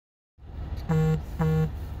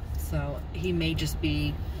So he may just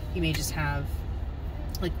have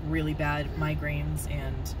like really bad migraines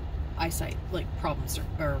and eyesight like problems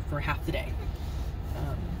or for half the day.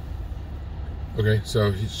 Okay,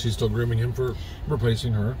 so she's still grooming him for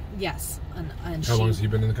replacing her? Yes. And how long has he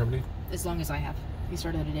been in the company? As long as I have. He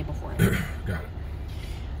started a day before I did. Got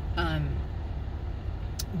it.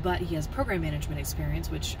 But he has program management experience,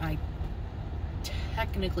 which I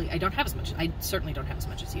don't have as much. I certainly don't have as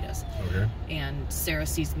much as he does. Okay. And Sarah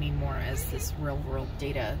sees me more as this real-world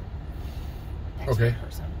data expert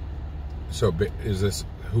person. So is this,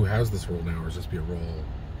 who has this role now, or is this be a role,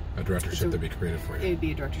 a directorship that'd be created for you? It would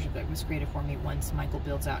be a directorship that was created for me once Michael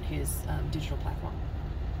builds out his digital platform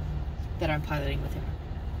that I'm piloting with him.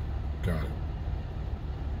 Got it.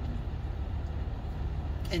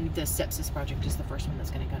 And the sepsis project is the first one that's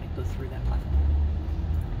going to kind of go through that platform.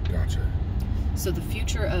 Gotcha. So the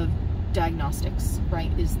future of diagnostics, right,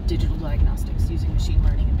 is digital diagnostics, using machine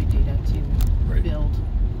learning and big data to build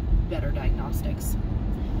better diagnostics.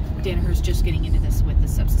 Danaher's just getting into this with the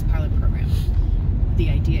sepsis pilot program. The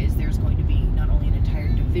idea is there's going to be not only an entire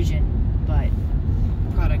division, but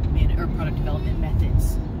product development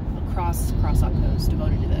methods across opcos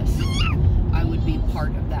devoted to this. I would be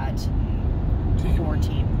part of that core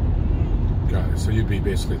team. Got it. So you'd be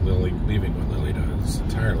basically leaving what Lily does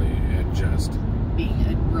entirely and just being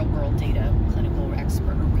a real-world data clinical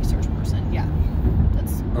expert or research person. Yeah,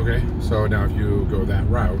 that's okay. So now, if you go that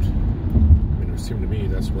route, I mean, it would seem to me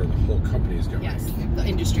that's where the whole company is going. Yes, the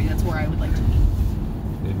industry. That's where I would like to be.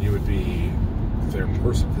 And you would be their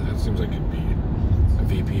person for that. It seems like you'd be a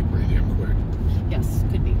VP pretty damn quick. Yes,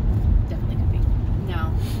 could be. Definitely could be.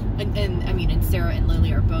 Now, and I mean, and Sarah and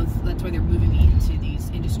Lily are both. That's why they're moving me into these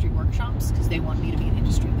industry workshops, because they want me to be an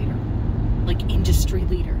industry leader, like industry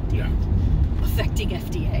leader. Yeah. Affecting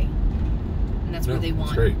FDA, and that's where they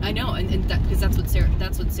want. That's great. I know, and that, because that's what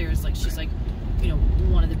Sarah's like. She's like, you know,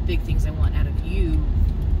 one of the big things I want out of you,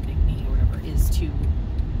 big me or whatever, is to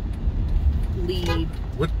lead.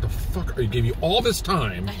 What the fuck? I gave you all this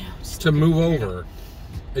time to move over,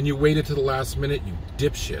 and you waited to the last minute, you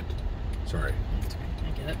dipshit. Sorry.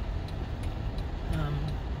 I get it.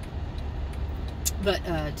 But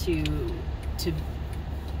to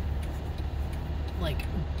like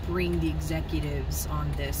bring the executives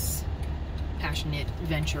on this passionate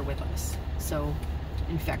venture with us. So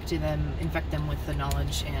infect them with the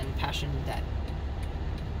knowledge and passion that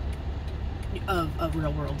of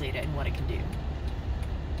real world data and what it can do.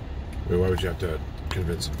 Wait, why would you have to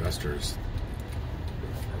convince investors?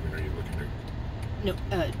 I mean, are you looking to... No,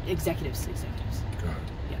 executives. Got it.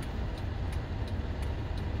 Yeah.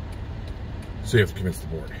 So you have to convince the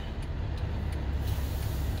board.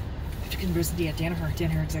 To convince the Danaher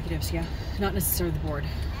executives, yeah. Not necessarily the board.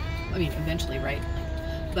 I mean, eventually, right?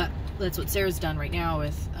 But that's what Sarah's done right now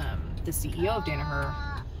with the CEO of Danaher.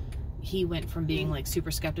 He went from being like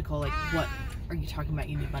super skeptical, like, what are you talking about?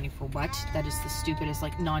 You need money for what? That is the stupidest,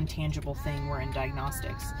 like, non-tangible thing we're in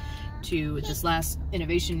diagnostics. To this last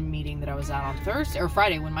innovation meeting that I was at on Thursday or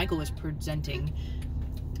Friday when Michael was presenting,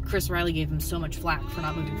 Chris Riley gave him so much flack for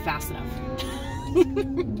not moving fast enough.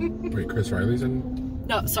 Wait, Chris Riley's in?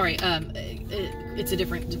 No, sorry. It's a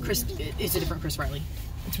different Chris. It's a different Chris Riley.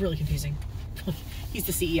 It's really confusing. He's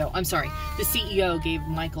the CEO. I'm sorry. The CEO gave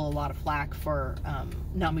Michael a lot of flack for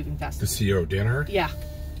not moving fast. The CEO of Danaher? Yeah.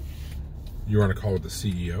 You were on a call with the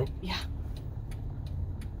CEO? Yeah.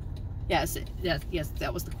 Yes. Yes.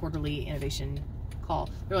 That was the quarterly innovation call.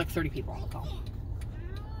 There were like 30 people on the call.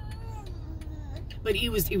 But it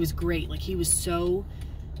was great. Like he was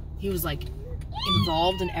like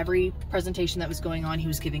involved in every presentation that was going on. He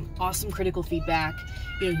was giving awesome critical feedback.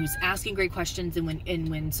 You know, he was asking great questions, and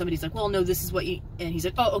when somebody's like, well, no, this is what you, and he's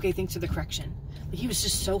like, oh, okay, thanks for the correction. Like, he was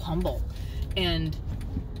just so humble, and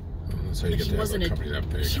that's how you get to have a company that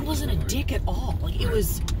big. He wasn't a dick at all. Like, it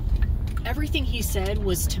was, everything he said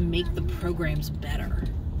was to make the programs better,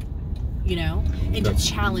 you know, and to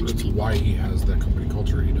challenge people. That's why he has that company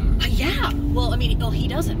culture he does. Yeah, well, I mean, well, he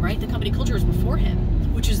doesn't, right? The company culture is before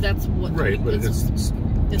him, which is that's what. Right, but that's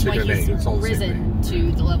why he's risen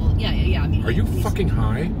to the level. Yeah. I mean, are you fucking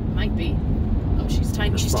high? Might be. Oh, she's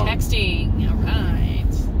typing. She's texting. All right.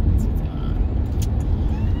 That's what's going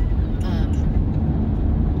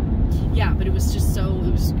on. Yeah, but it was just so.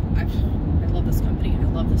 It was. I love this company. I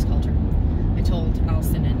love this culture. I told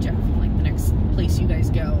Allison and Jeff, like, the next place you guys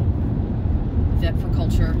go, vet for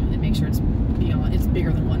culture and make sure it's beyond. It's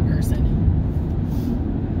bigger than one person.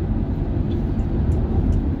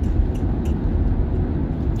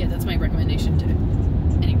 Yeah, that's my recommendation to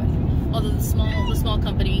anybody. Although the small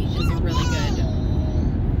company is a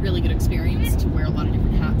really good experience to wear a lot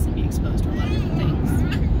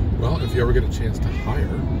you ever get a chance to hire,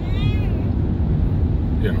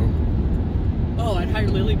 you know. Oh, I'd hire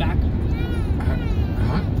Lily back.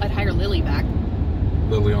 Huh? I'd hire Lily back.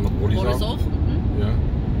 Lily on the Borisov? Mm-hmm. Yeah.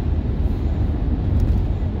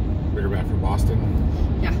 Bring her back from Boston.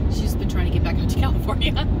 Yeah, she's been trying to get back out to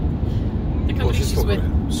California. The company she's still with.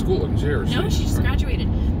 going to school in here. No, she just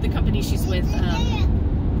graduated. The company she's with,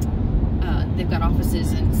 they've got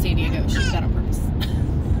offices in San Diego. She did that on purpose.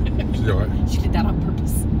 She did what? She did that on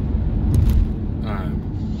purpose.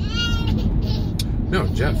 No,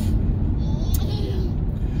 Jeff.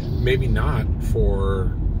 Maybe not for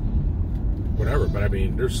whatever, but I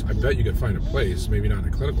mean, I bet you could find a place, maybe not in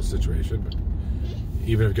a clinical situation, but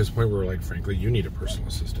even if it gets to the point where, like, frankly, you need a personal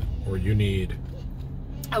assistant, or you need,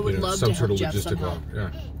 I would love some to sort help of Jeff logistical.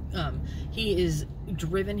 somehow. Yeah. He is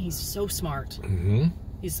driven. He's so smart. Mm-hmm.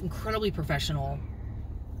 He's incredibly professional.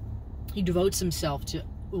 He devotes himself to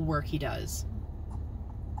the work he does.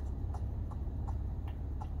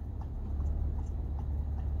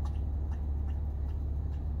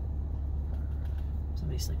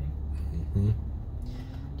 Somebody's sleeping. Mm-hmm.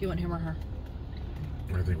 Do you want him or her?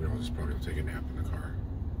 I think we all just probably take a nap in the car.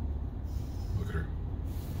 Look at her.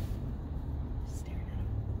 Staring at him.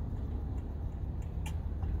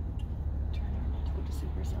 Turn her not to go to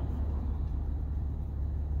sleep herself.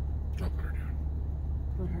 I'll put her down.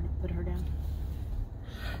 Put her down.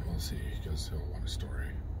 We'll see, because he'll want a story.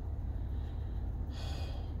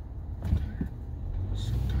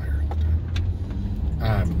 So tired all the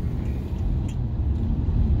time.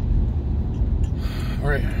 All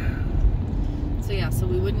right. So yeah, so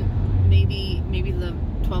we wouldn't, maybe the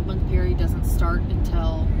 12-month period doesn't start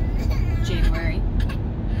until January.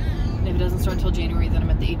 And if it doesn't start until January, then I'm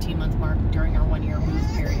at the 18-month mark during our 1-year move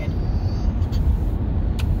period.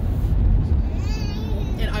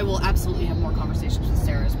 And I will absolutely have more conversations with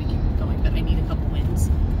Sarah as we keep going, but I need a couple wins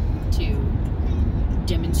to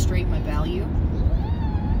demonstrate my value.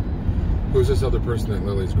 Who's this other person that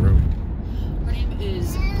Lily's grooming? Her name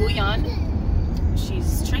is Guyan.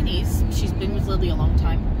 She's Chinese. She's been with Lily a long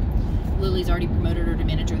time. Lily's already promoted her to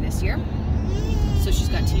manager this year. So she's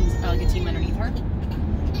got a team underneath her.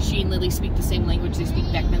 She and Lily speak the same language. They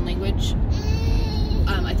speak Beckman language.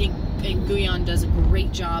 I think Guyan does a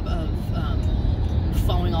great job of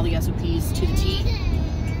following all the SOPs to the T.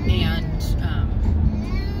 And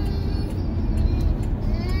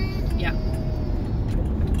yeah.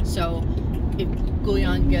 So if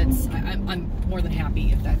Guyan gets, I'm more than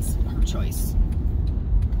happy if that's her choice.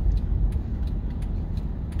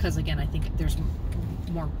 Because again, I think there's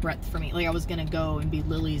more breadth for me. Like, I was gonna go and be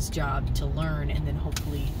Lily's job to learn and then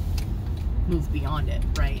hopefully move beyond it,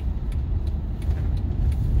 right?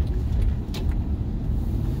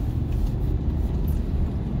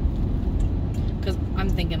 Because I'm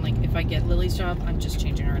thinking, like, if I get Lily's job, I'm just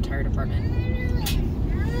changing our entire department.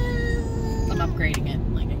 I'm upgrading it,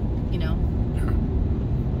 like, you know? Yeah.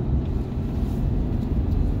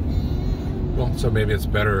 Well, so maybe it's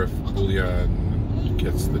better if Julia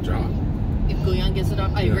gets the job. If Guyan gets it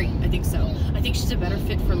up, I agree. I think so. I think she's a better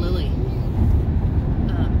fit for Lily.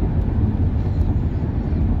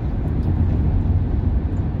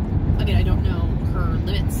 I mean, I don't know her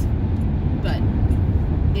limits, but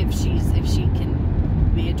if she can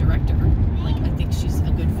be a director, like, I think she's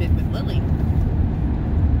a good fit with Lily.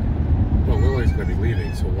 Well, Lily's going to be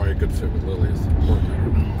leaving, so why a good fit with Lily is important.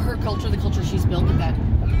 Her culture, the culture she's built in that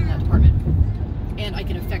department. And I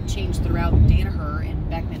can affect change throughout Danaher and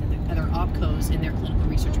Beckman and the other OPCOs in their clinical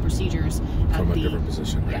research procedures. From a different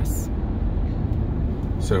position, right? Yes.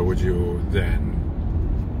 So would you then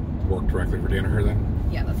work directly for Danaher then?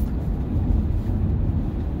 Yeah, that's the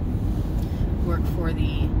work for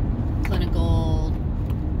the clinical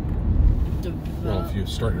Well, if you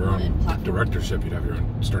start your own directorship, you'd have your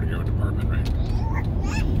own, starting your own department, right?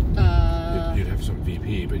 You'd have some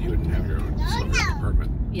VP, but you wouldn't have your own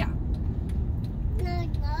department. Yeah.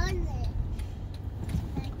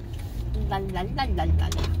 La la la la la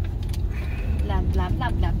la. La la la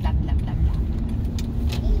la la la la la.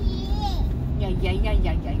 Yeah yeah yeah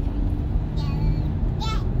yeah yeah yeah.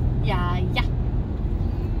 Yeah yeah.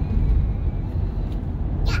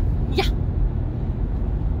 Yeah.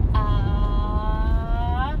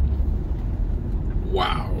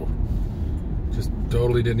 Wow. Just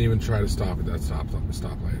totally didn't even try to stop at that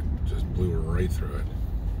stoplight. Just blew right through it.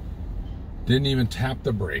 Didn't even tap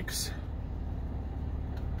the brakes.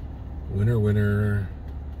 Winner, winner.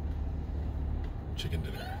 Chicken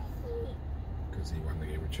dinner. Because he won the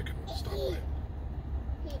game of chicken with the stoplight.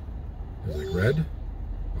 It was like red.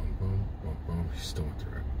 Boom, boom, boom, boom. He still went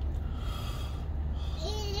through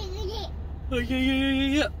it.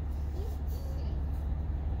 Yeah.